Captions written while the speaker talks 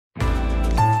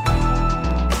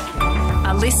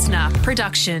listener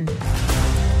production.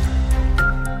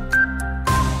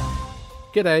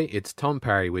 G'day, it's Tom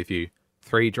Parry with you.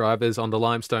 3 drivers on the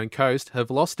Limestone Coast have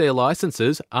lost their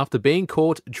licences after being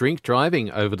caught drink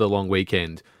driving over the long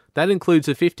weekend. That includes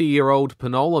a 50-year-old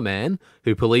Penola man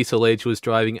who police allege was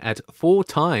driving at 4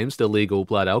 times the legal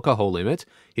blood alcohol limit.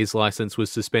 His licence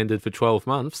was suspended for 12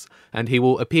 months and he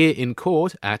will appear in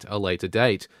court at a later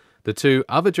date. The 2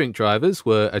 other drink drivers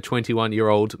were a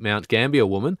 21-year-old Mount Gambier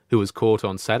woman who was caught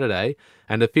on Saturday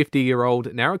and a 50-year-old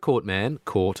Naracoorte man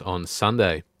caught on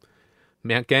Sunday.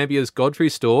 Mount Gambier's Godfrey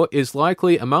store is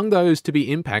likely among those to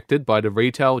be impacted by the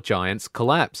retail giant's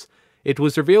collapse. It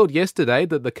was revealed yesterday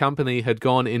that the company had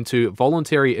gone into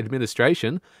voluntary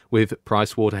administration, with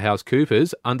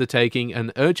PricewaterhouseCoopers undertaking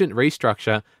an urgent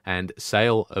restructure and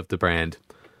sale of the brand.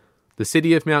 The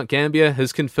city of Mount Gambier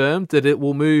has confirmed that it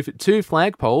will move 2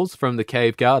 flagpoles from the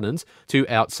Cave Gardens to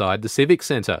outside the Civic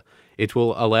Centre. It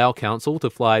will allow council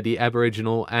to fly the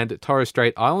Aboriginal and Torres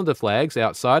Strait Islander flags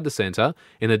outside the centre,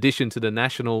 in addition to the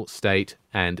national, state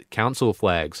and council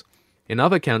flags. In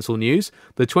other council news,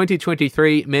 the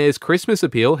 2023 Mayor's Christmas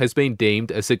Appeal has been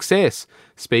deemed a success.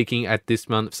 Speaking at this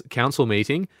month's council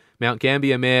meeting, Mount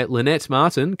Gambier Mayor Lynette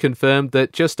Martin confirmed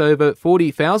that just over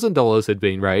 $40,000 had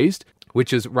been raised,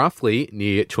 which is roughly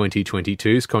near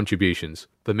 2022's contributions.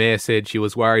 The Mayor said she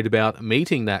was worried about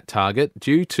meeting that target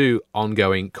due to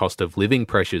ongoing cost of living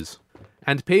pressures.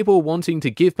 And people wanting to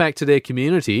give back to their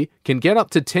community can get up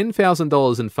to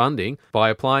 $10,000 in funding by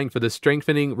applying for the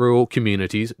Strengthening Rural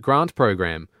Communities grant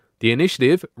program. The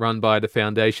initiative, run by the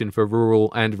Foundation for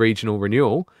Rural and Regional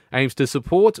Renewal, aims to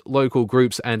support local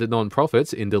groups and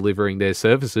non-profits in delivering their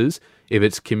services. If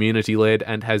it's community-led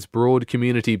and has broad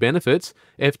community benefits,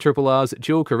 FRRR's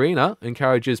Jill Carina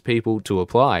encourages people to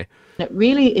apply. It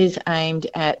really is aimed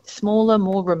at smaller,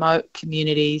 more remote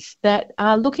communities that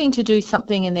are looking to do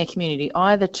something in their community,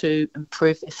 either to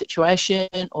improve their situation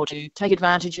or to take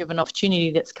advantage of an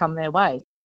opportunity that's come their way.